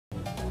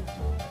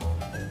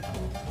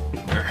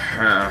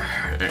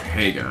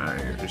Hey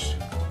guys,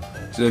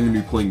 today I'm going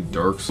to be playing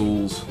Dark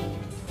Souls.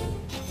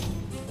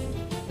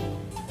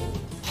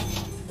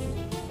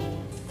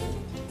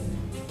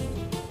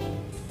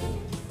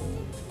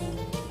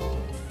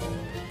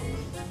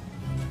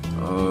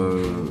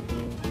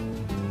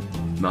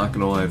 Not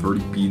gonna lie, I've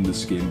already beaten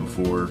this game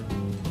before,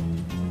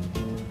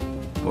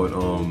 but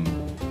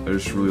I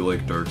just really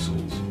like Dark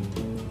Souls.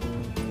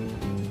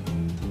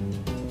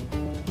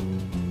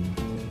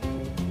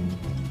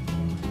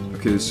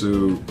 Okay, so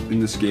in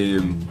this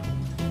game,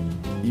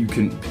 you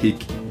can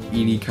pick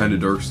any kind of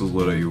Dark Souls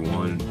that you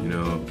want, you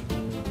know.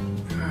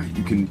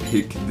 You can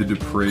pick the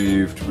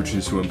Depraved, which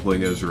is who I'm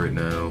playing as right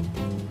now.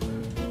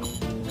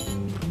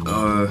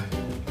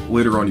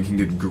 Later on you can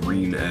get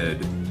Green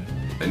Ed.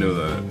 I know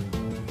that.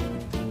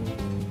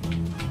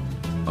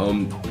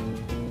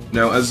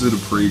 Now as the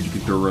Depraved, you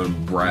can throw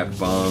around Brat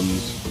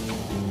Bombs,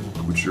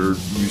 which are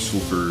useful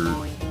for,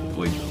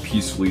 like,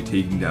 peacefully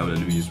taking down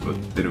enemies, but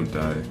they don't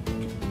die.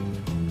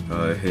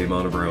 Hey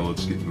Monobrow,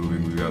 let's get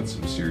moving, we got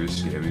some serious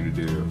scamming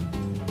to do.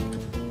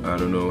 I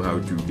don't know how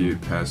to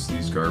get past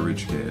these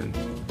garbage cans.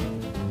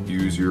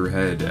 Use your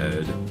head,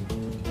 Ed.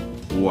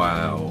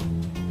 Wow.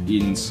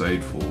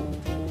 Insightful.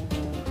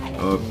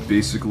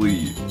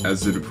 Basically,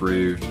 as the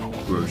Depraved,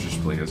 who I was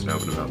just playing as now,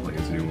 but I'm not playing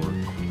as anymore,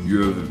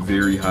 you have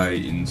very high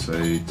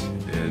insight,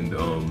 and,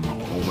 oh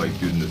my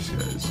goodness,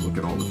 guys, look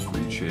at all the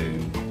free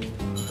chain.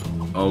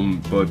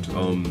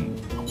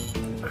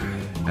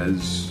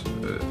 As,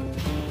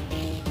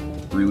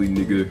 really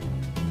nigga,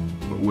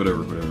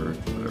 whatever,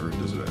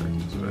 doesn't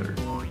matter.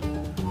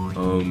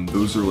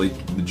 Those are like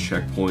the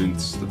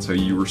checkpoints, that's how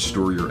you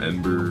restore your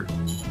ember.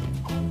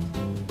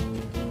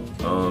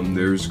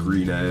 There's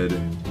Green Ed,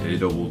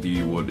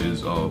 A-double-D, what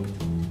is up?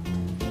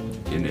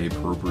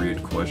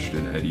 Inappropriate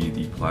question, Eddie,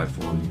 the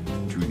platform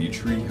to the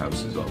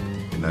treehouse is up,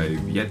 and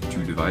I've yet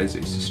to devise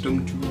a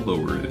system to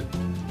lower it.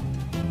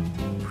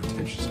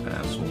 Pretentious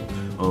asshole.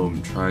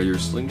 Try your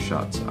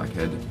slingshot,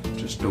 sockhead.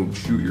 Just don't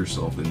shoot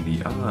yourself in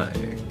the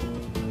eye.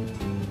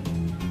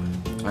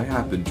 I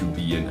happen to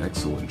be an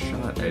excellent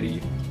shot,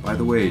 Eddie. By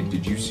the way,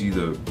 did you see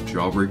the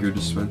Jawbreaker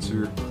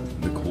dispenser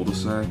in the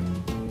cul-de-sac?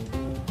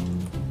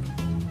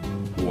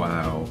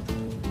 Wow.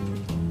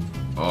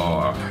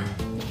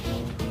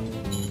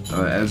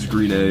 As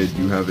Green Ed,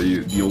 you have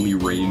the only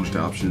ranged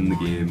option in the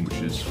game, which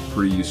is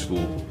pretty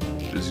useful.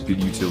 Just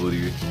good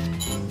utility.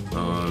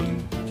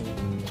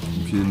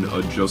 You can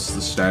adjust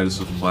the status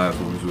of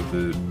platforms with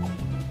it.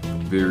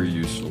 Very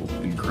useful.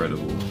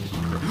 Incredible.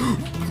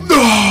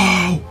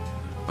 No!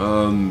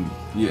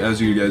 Yeah, as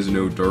you guys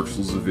know, Dark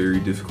Souls is a very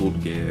difficult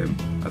game.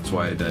 That's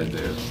why I died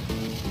there.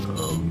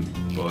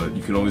 But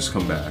you can always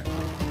come back.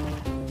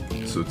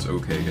 So it's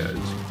okay, guys.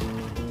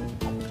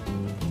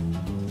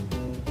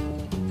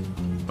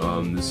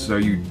 This is how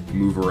you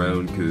move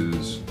around,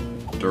 because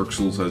Dark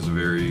Souls has a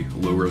very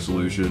low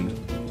resolution.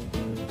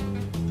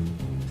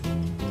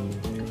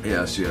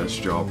 Yes,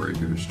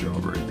 jawbreakers.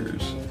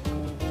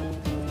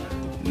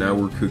 Now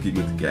we're cooking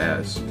with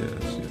gas,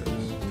 yes.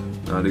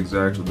 Not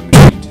exactly, the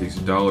machine takes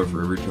 $1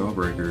 for every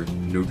jawbreaker.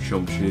 No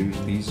chump change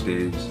these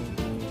days.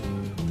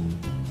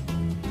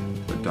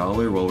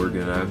 $1? Well, we're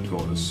gonna have to go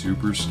on a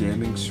super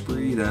scamming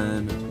spree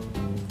then.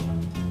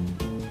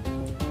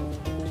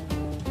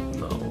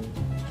 No.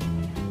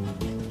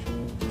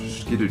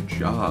 Just get a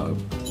job.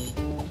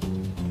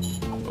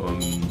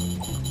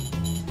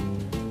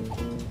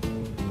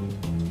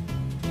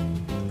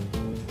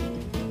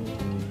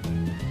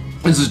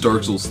 This is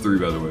Dark Souls 3,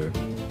 by the way.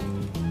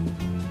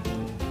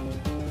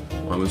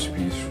 Why must you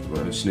pee?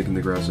 Snake in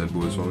the grass, that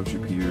boys. Why don't you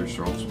pee or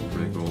Charles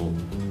Wrinkle?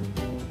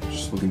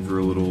 Just looking for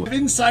a little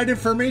inside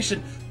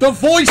information. The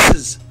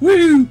voices!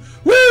 Woo!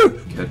 Woo!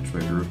 Catch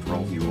my drift,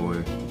 Ralphie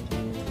boy.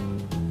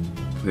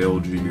 Pale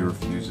Jimmy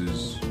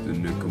refuses the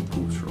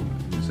nincompoop from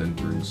his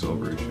entering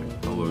celebration.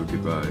 Hello,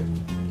 goodbye.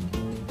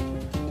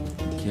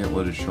 We can't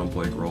let a chump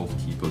like Rolf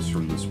keep us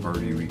from this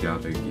party. We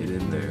gotta get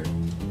in there.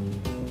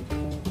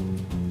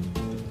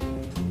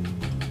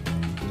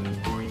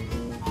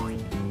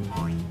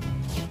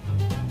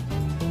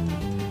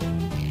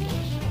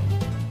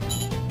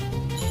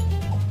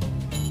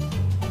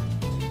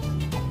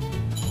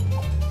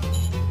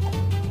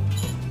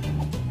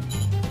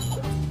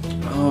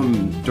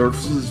 Dark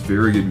Souls is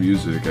very good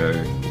music,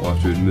 I will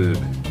have to admit.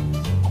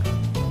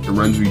 It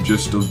reminds me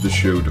just of the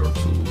show Dark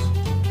Souls.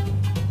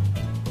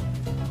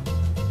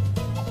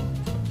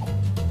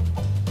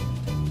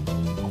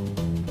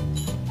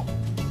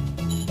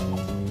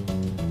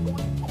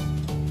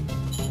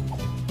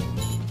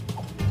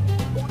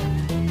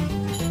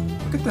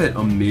 Look at that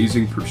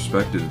amazing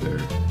perspective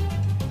there.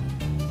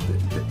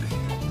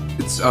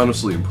 It's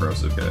honestly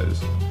impressive,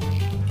 guys.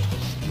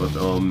 But,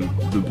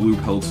 the blue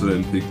pelts that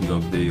I'm picking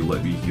up, they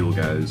let me heal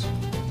guys.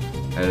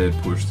 Ed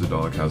pushed the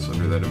doghouse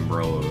under that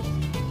umbrella.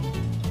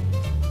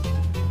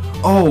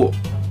 Oh!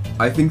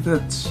 I think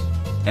that's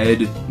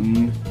Ed.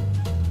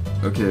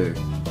 Okay.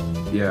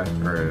 Yeah,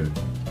 alright.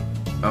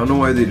 I don't know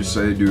why they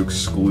decided to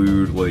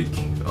exclude, like,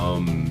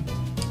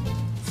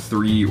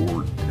 3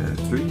 or...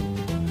 3?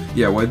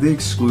 Yeah, why'd they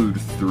exclude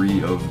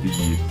 3 of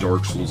the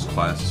Dark Souls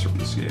classes from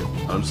this game?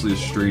 Honestly, a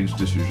strange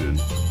decision.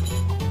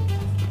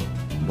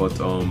 But,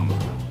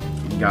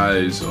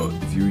 guys,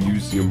 if you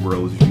use the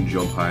umbrellas, you can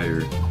jump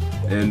higher.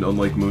 And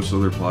unlike most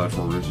other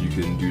platformers, you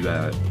can do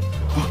that.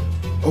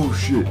 Oh,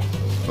 shit.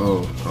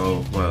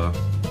 Wow.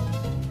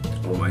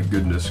 Oh my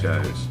goodness,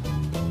 guys.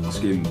 This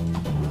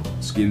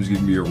game's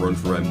giving me a run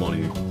for my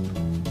money.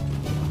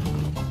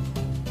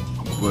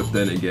 But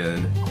then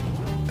again,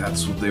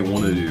 that's what they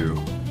want to do.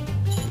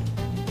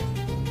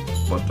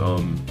 But,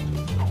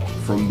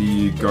 from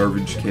the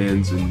garbage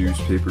cans and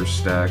newspaper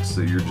stacks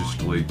that you're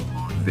just, like,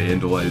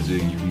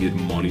 vandalizing, you can get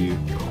money,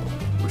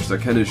 which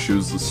that kind of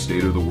shows the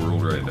state of the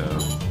world right now.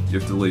 You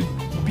have to, like,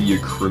 be a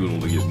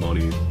criminal to get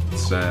money.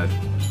 It's sad.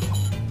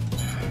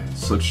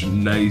 Such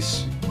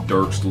nice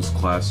Dark Souls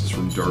classes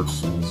from Dark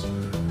Souls.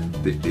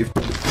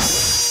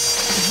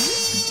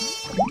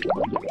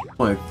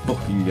 My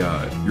fucking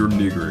god, you're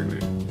niggering me.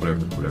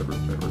 Whatever.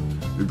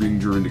 They're being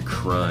driven to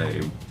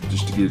crime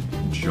just to get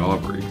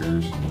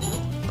jawbreakers.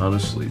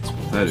 Honestly, it's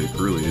pathetic,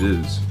 really, it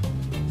is.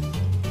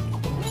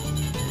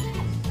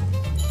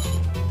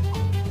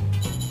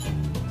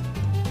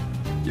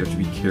 You have to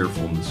be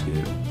careful in this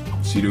game,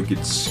 so you don't get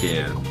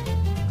scammed.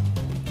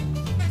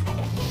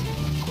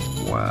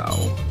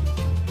 Wow.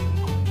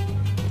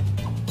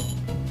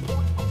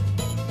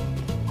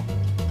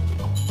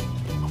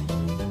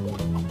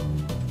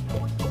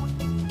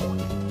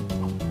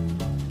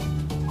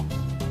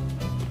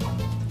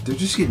 They're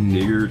just getting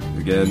niggered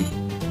again.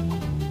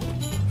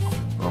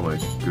 Oh my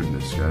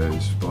goodness,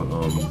 guys. But,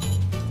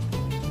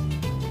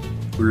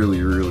 really,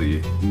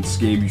 in this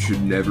game you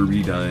should never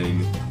be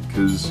dying,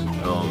 because,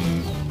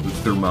 the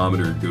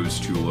thermometer goes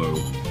too low.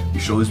 You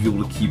should always be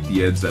able to keep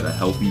the EDs at a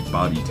healthy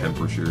body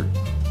temperature.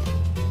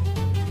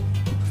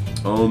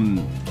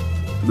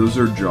 Those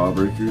are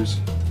jawbreakers.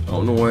 I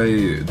don't know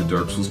why the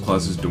Dark Souls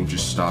classes don't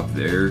just stop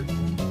there,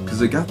 because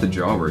they got the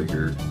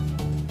jawbreaker.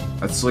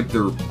 That's like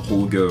their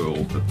whole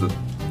goal,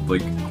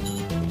 like,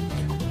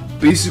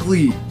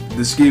 basically,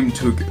 this game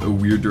took a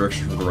weird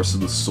direction from the rest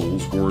of the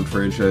Soulsborne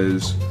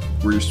franchise,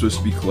 where you're supposed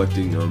to be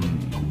collecting, what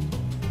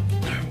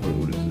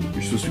is it?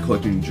 You're supposed to be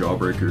collecting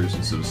jawbreakers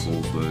instead of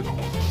souls, but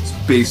it's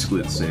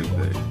basically the same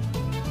thing.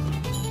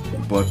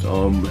 But, I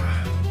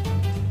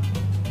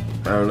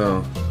don't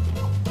know.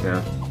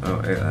 Yeah,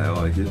 I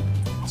like it.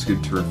 It's a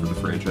good turn for the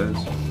franchise.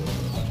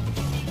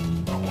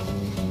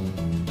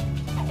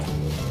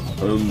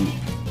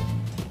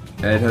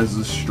 Ed has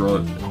the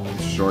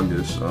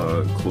strongest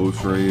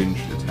close range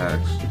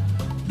attacks.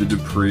 The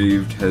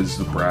Depraved has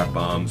the Brat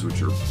Bombs,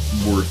 which are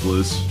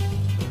worthless.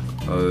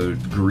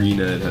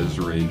 Green Ed has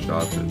the ranged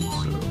options.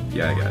 So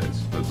yeah,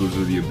 guys, those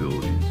are the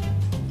abilities.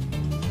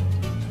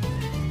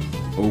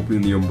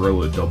 Open the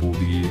umbrella, Double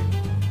D.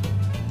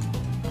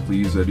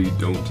 Please, Eddie,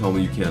 don't tell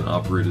me you can't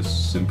operate a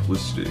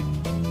simplistic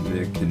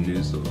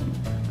mechanism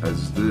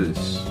as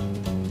this.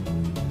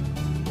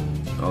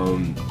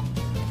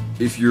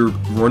 If you're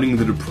running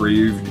the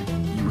Depraved,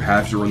 you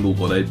have to run the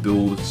Luddite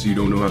build, so you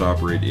don't know how to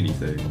operate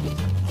anything.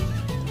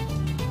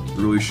 It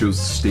really shows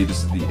the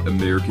status of the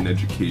American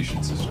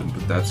education system,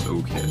 but that's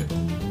okay.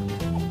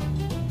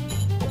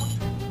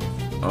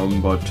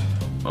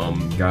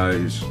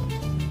 Guys,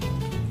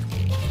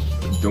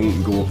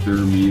 don't go up there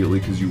immediately,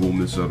 because you will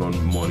miss out on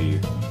money.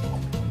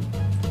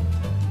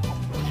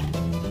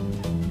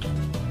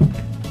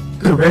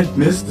 The red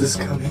mist is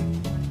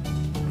coming.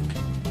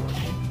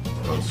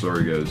 Oh,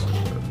 sorry guys.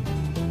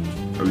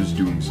 I was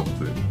doing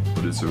something,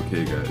 but it's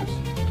okay, guys.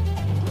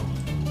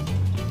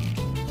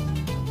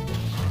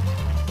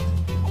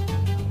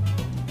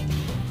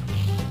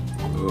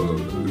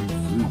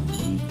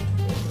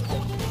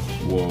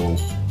 Whoa.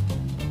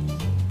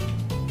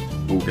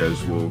 Oh,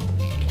 guys, whoa.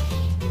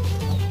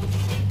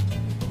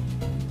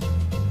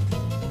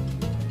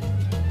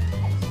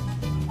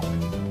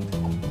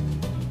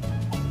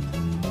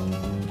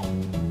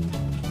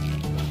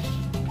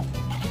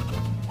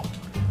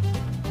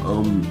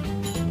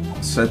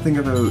 Sad thing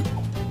about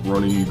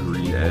running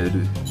Green Ed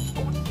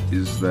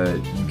is that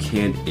you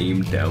can't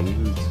aim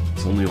downwards.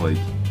 It's only like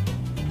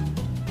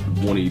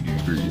 180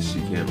 degrees, so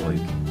you can't like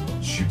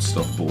shoot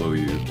stuff below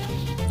you.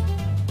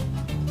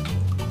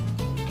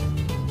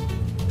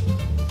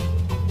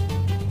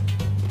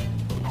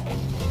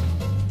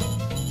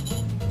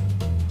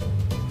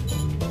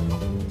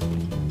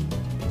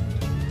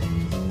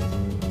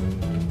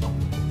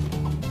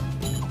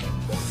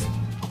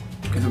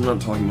 If I'm not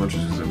talking much,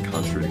 it's because I'm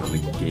concentrating on the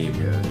game,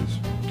 guys.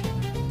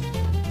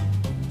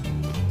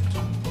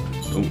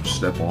 Don't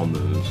step on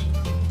those.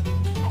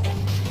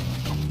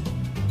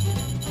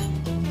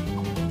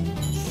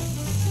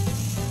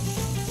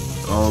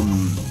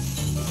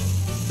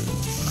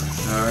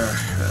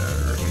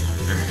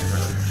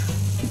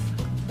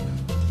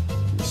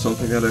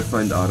 Something that I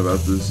find odd about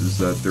this is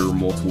that there are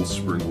multiple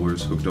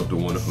sprinklers hooked up to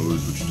one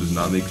hose, which does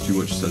not make too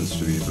much sense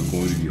to me, if I'm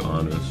going to be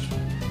honest.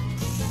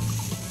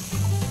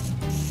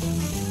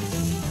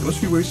 I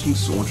must be wasting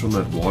so much on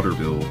that water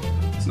bill.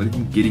 It's not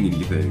even getting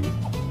anything.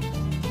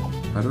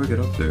 How do I get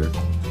up there?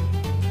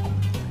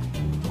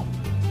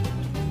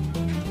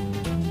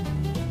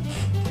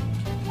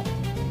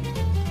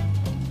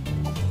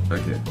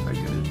 Okay, I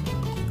get it.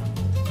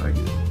 I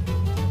get it.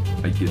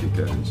 I get it,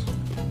 guys.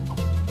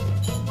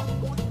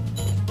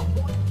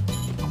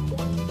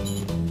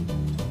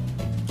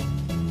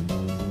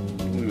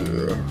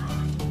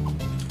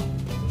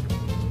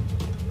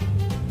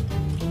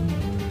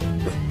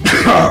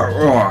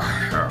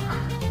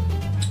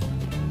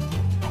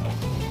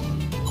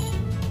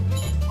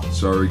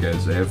 Sorry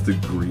guys, I have the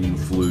green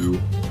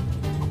flu.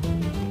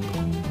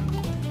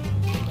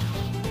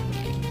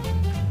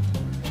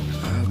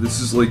 This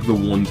is like the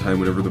one time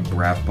whenever the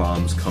brat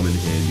bombs come in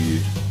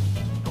handy.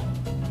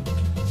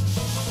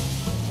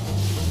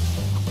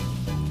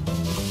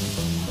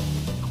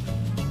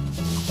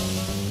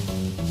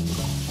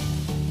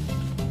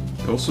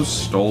 It also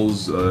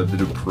stalls the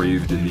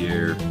depraved in the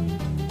air.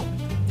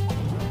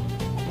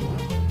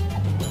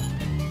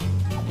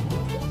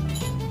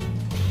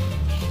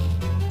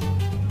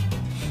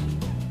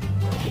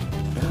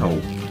 Ow,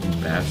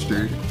 you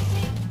bastard.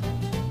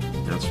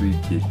 That's what you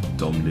get,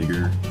 dumb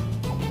nigger.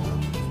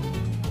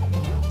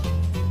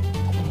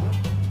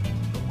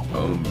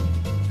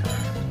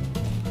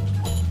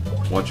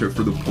 Watch out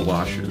for the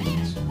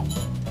Polations.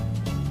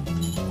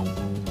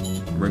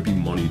 There might be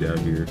money down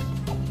here.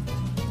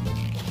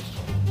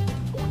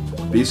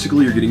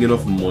 Basically, you're getting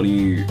enough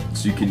money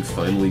so you can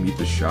finally meet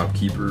the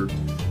shopkeeper.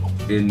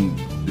 And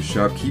the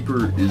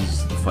shopkeeper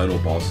is the final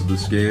boss of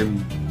this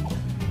game.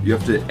 You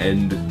have to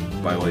end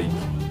by, like...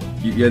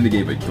 You end the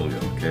game by killing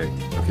him, okay?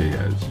 Okay,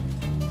 guys.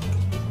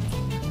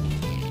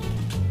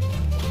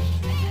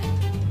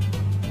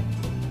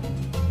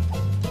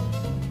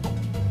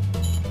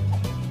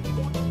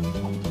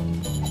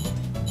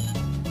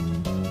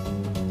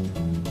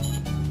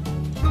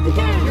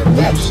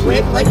 That's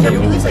sweet like your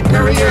music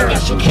career.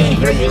 Yes, you can't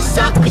hear, you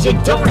suck because you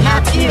don't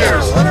have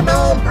ears. Let her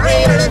know,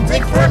 brain and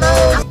dig for a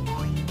nose.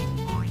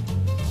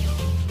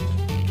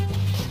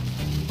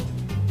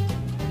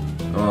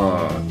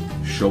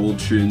 Shovel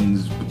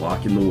chins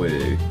blocking the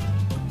way.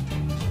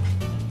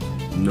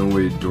 No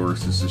way,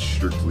 dorks, this is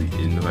strictly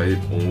invite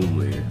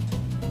only.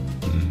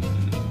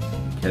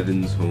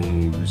 Kevin's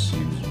home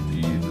seems to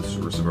be the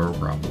source of our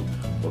problem,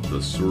 but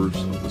the source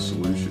of the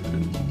solution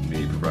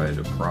may provide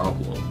a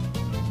problem.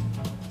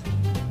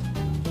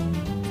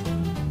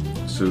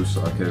 So,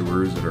 Sakai,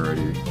 where is it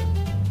already?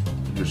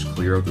 Just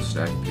clear out the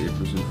stack of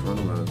papers in front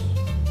of us.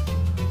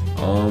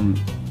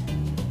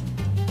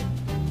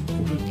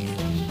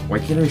 Why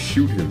can't I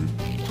shoot him?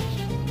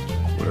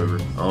 Whatever.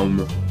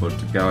 But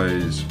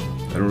guys,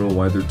 I don't know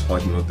why they're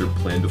talking about their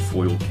plan to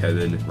foil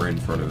Kevin right in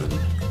front of him.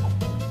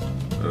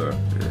 Yeah.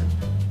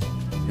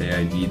 Hey,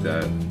 I need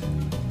that.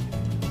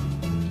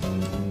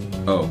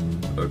 Oh,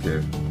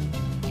 okay.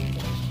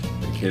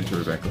 I can't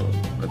turn it back on.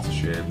 That's a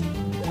shame.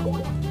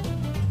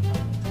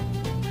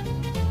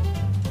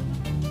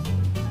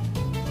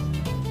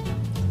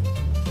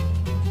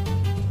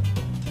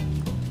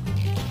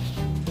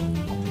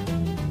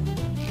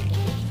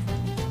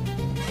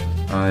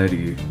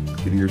 Alrighty,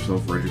 getting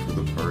yourself ready for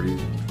the party.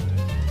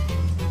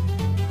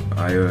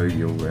 How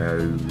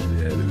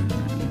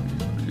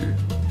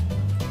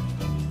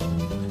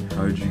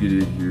did you get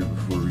in here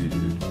before we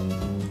did?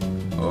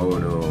 Oh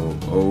no,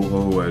 oh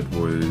ho, Ed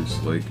boys,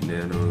 like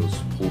Nanos,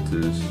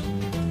 Poultice,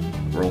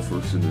 we're all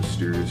folks in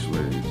mysterious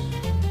ways.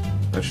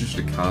 That's just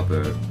a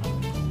cop-out.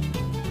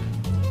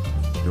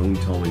 Don't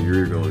tell me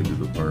you're going to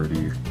the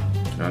party.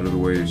 Out of the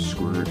way,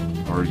 squirt,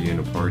 party in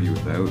a party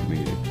without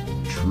me.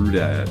 True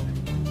dat.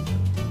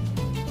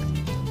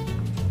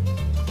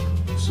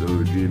 So,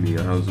 Jimmy,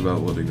 how's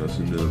about letting us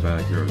into the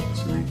backyard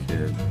so we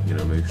can,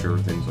 make sure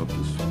everything's up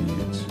to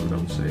speed? See what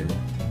I'm saying?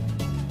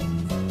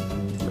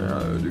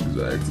 Not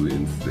exactly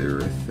in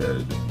Thereth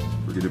head.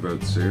 Forget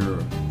about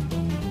Sarah.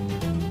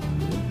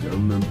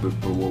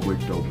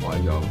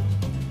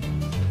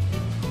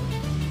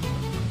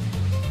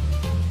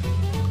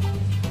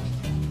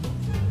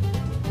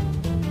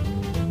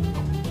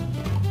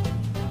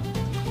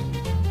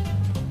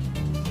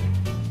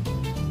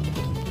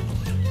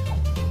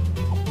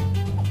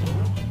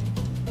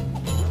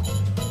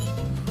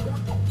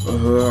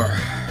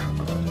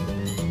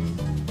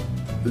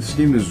 This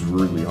game is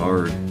really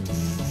hard.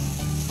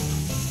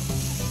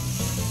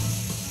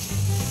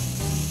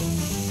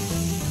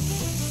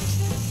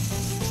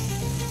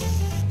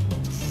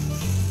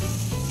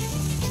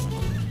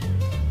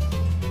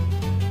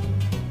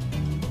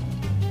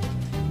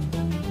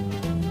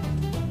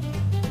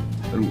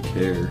 I don't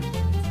care.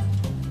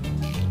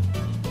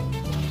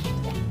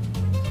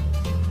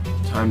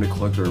 Time to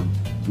collect our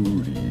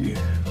booty.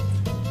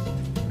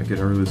 I can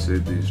hardly say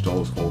these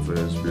dolls qualify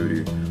as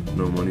booty.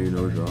 No money,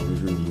 no job,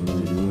 what are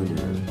we doing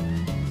here?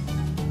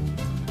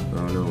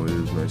 Oh no, it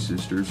is my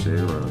sister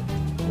Sarah.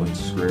 Let's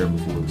scram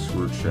before the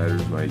squirt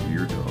shatters my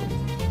eardrum.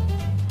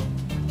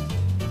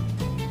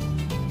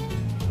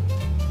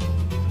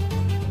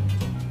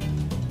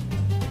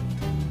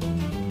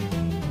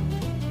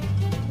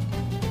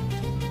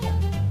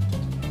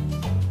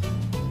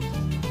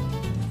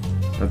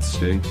 That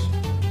stinks.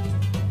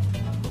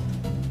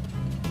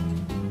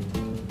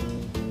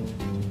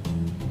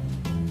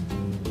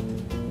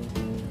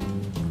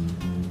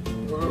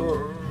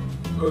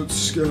 That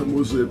scam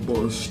was a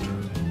bust.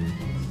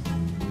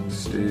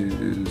 State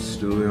is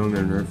still young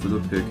and ripe for the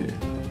picking.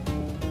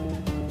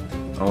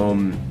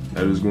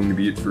 That is going to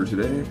be it for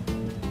today,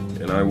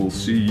 and I will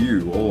see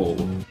you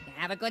all.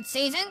 Have a good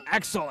season?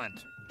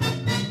 Excellent.